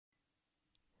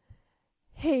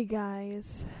Hey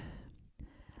guys,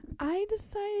 I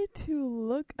decided to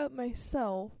look up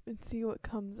myself and see what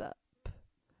comes up.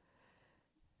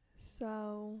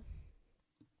 So,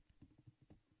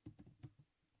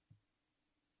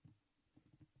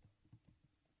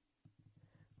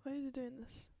 why is it doing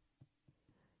this?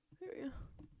 There we go.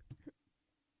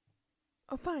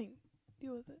 Oh, fine.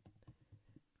 Deal with it.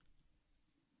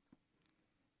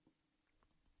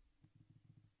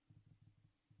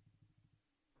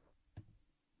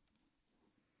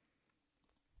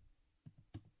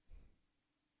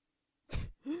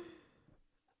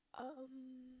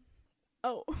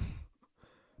 Oh.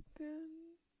 Then.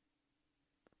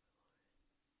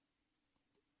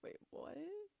 Wait, what?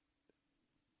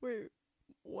 Wait,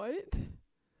 what?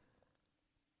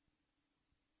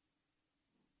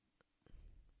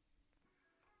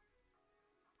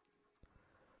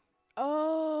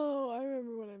 Oh, I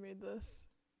remember when I made this.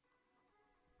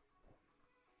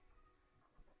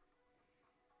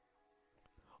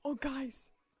 Oh,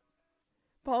 guys.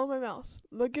 Follow my mouse.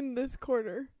 Look in this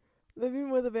corner. Living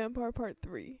with a Vampire Part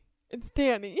 3. It's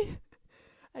Danny.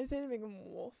 I decided to make him a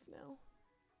wolf now.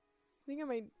 I think I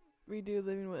might redo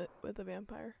Living with a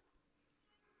Vampire.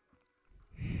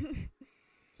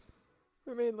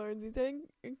 Mermaid learns he's dating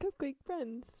cupcake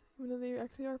friends, even though they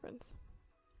actually are friends.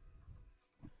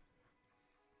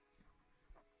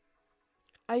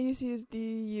 I used to use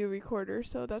DU recorder,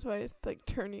 so that's why it's like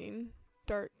turning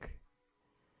dark.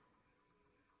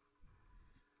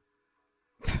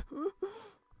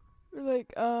 We're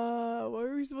like, what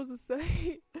were we supposed to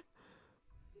say?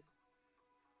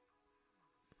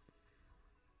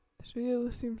 This video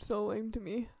seems so lame to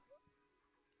me.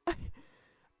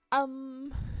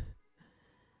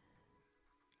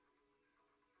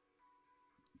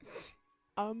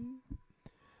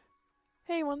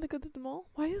 Hey, want to go to the mall?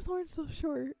 Why is Lauren so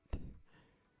short?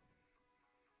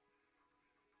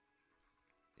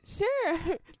 Sure!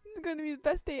 This is going to be the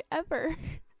best day ever.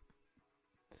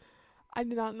 I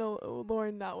did not know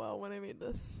Lauren that well when I made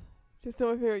this. Just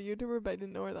know my favorite YouTuber, but I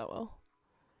didn't know her that well.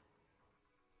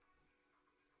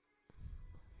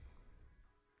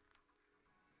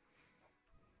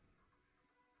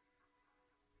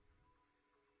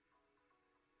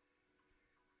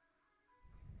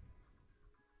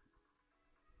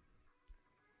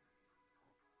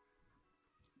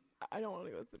 I don't want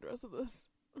to go through the rest of this.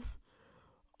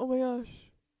 Oh my gosh.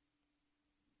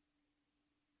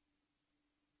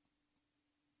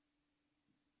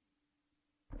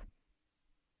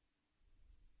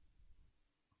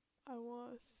 I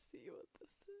want to see what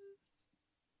this is.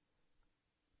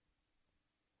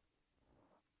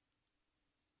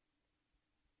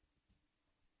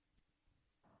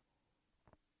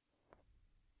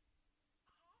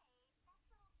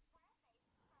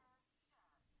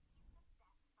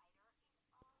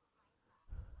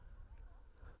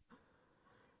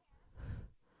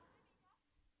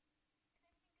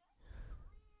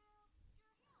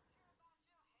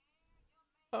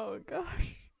 Oh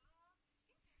gosh.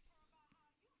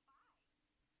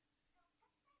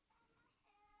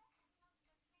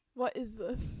 What is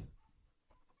this?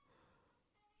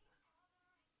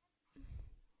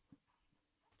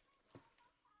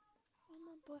 I'm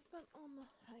a boyfriend on the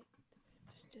height.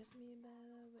 Just judge me by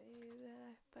the way that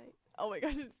I fight. Oh my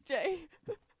gosh, it's Jay.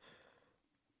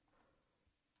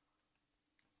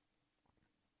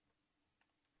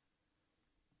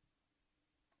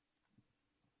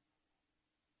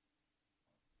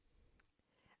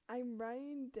 I'm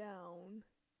writing down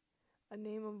a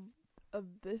name of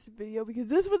this video because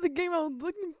this was the game I was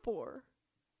looking for.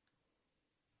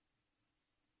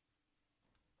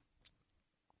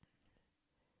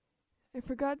 I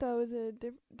forgot that was a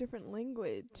different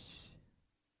language.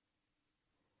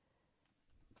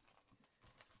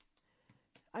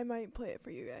 I might play it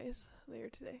for you guys later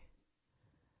today.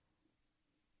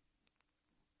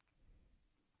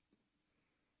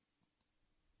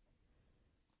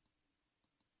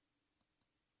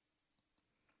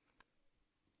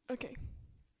 Okay.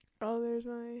 Oh, there's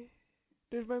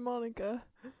my Monica.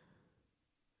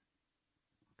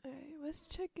 Alright, let's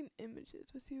check in images.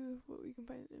 Let's see what we can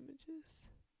find in images.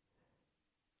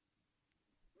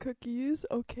 Cookies,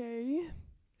 okay.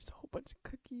 There's a whole bunch of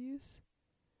cookies.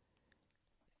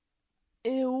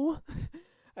 Ew.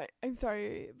 I'm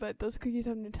sorry, but those cookies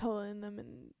have Nutella in them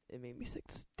and it made me sick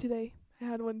today. I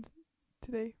had one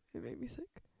today. It made me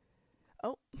sick.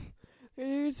 Oh,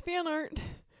 there's fan art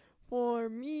for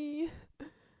me.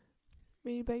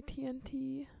 Made by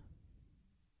TNT.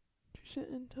 Trisha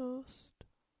and Toast.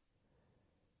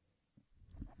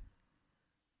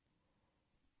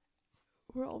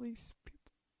 Where are all these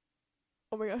people?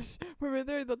 Oh my gosh. From right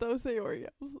there, I thought that was Sayori.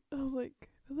 I was like,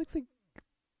 It looks like.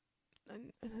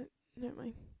 Never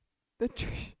mind. The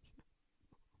tree.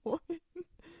 What?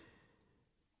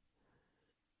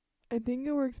 I think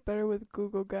it works better with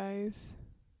Google, guys.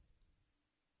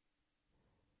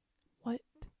 What?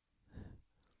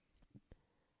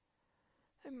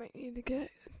 I might need to get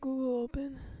Google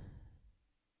open.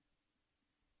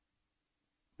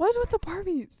 What is with the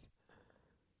Barbies?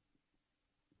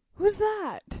 Who's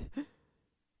that?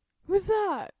 Who's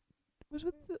that? What's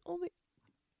with the only...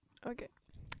 Okay.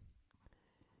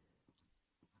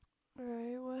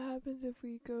 Alright, what happens if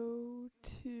we go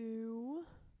to...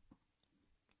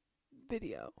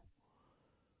 video?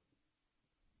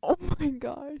 Oh my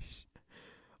gosh.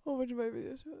 How much of my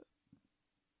videos show up?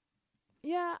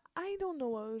 Yeah, I don't know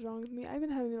what was wrong with me. I've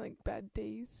been having like bad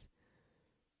days.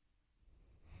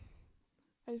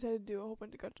 I decided to do a whole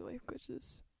bunch of Got Your Life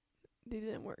glitches. They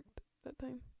didn't work that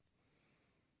time.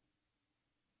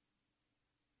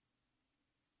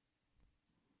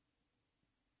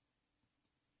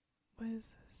 What is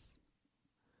this?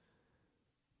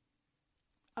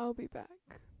 I'll be back.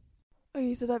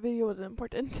 Okay, so that video wasn't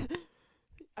important.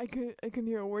 I couldn't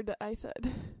hear a word that I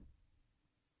said.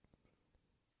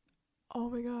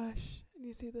 Oh my gosh. I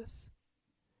need to see this.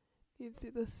 You need to see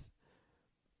this.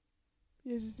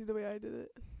 You need to see the way I did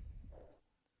it.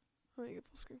 I'll make it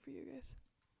full screen for you guys.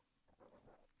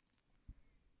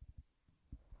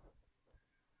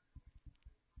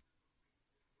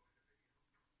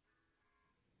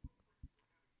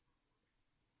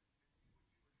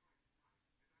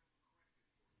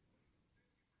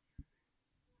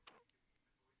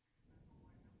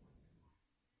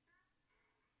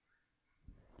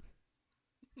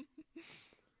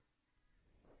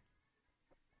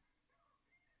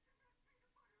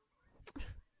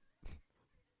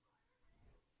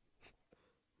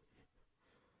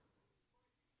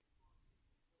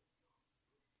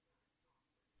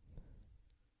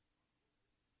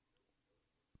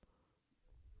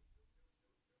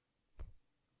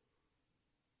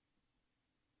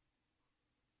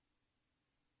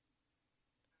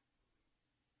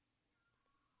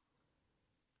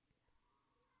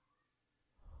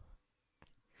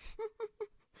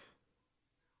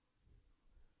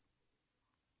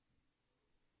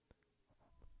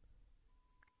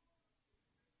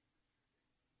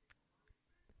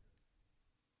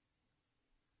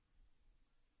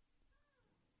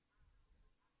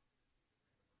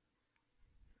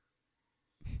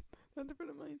 Not the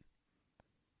front of mine.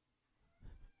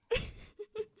 I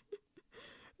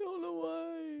don't know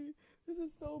why. This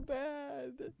is so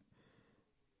bad.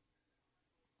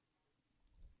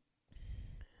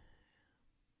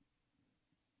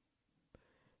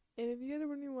 And if you guys are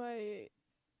wondering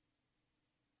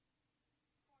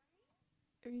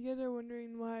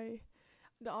why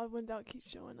the odd ones out keeps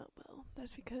showing up, well,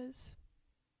 that's because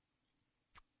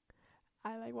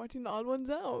I like watching the odd ones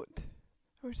out.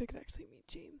 I wish I could actually meet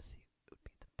James. It would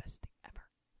be the best thing ever.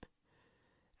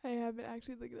 I haven't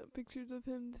actually looked up pictures of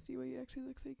him to see what he actually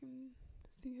looks like and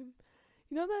see him.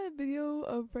 You know that video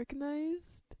of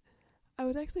Recognized?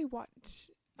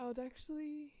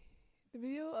 The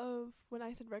video of when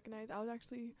I said Recognized, I was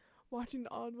actually watching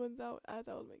the odd ones out as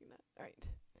I was making that. Alright.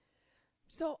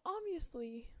 So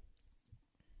obviously,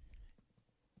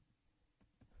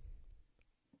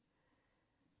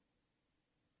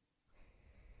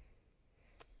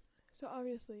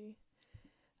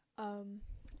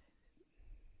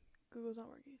 Google's not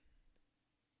working.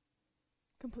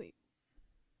 Complete.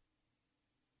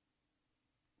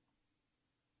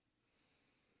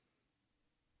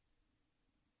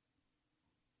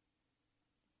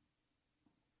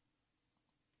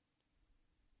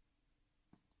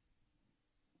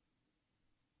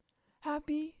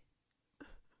 Happy?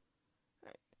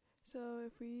 Alright. So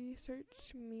if we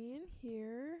search me in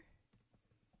here,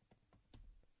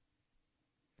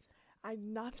 I did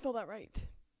not spell that right.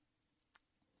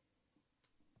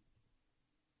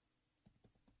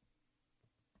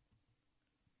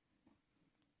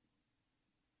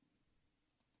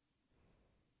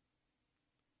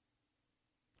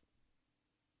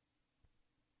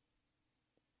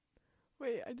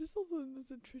 Wait, I just also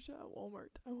said Trisha at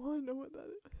Walmart. I want to know what that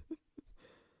is.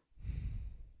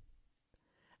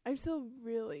 I'm still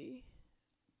really...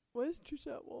 What is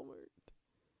Trisha at Walmart?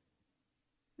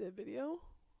 The video?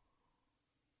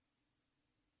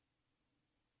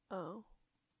 Oh.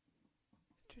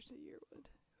 Trisha Yearwood.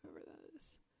 Whoever that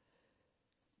is.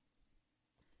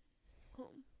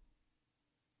 Home.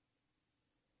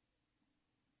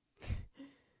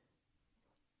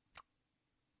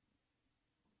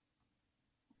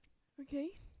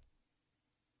 Okay.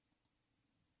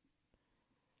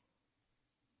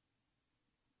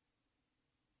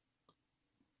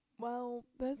 Well,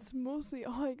 that's mostly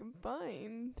all I can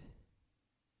find.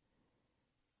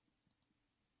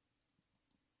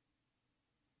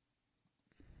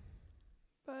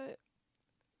 But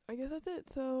I guess that's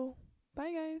it. So,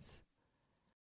 bye guys.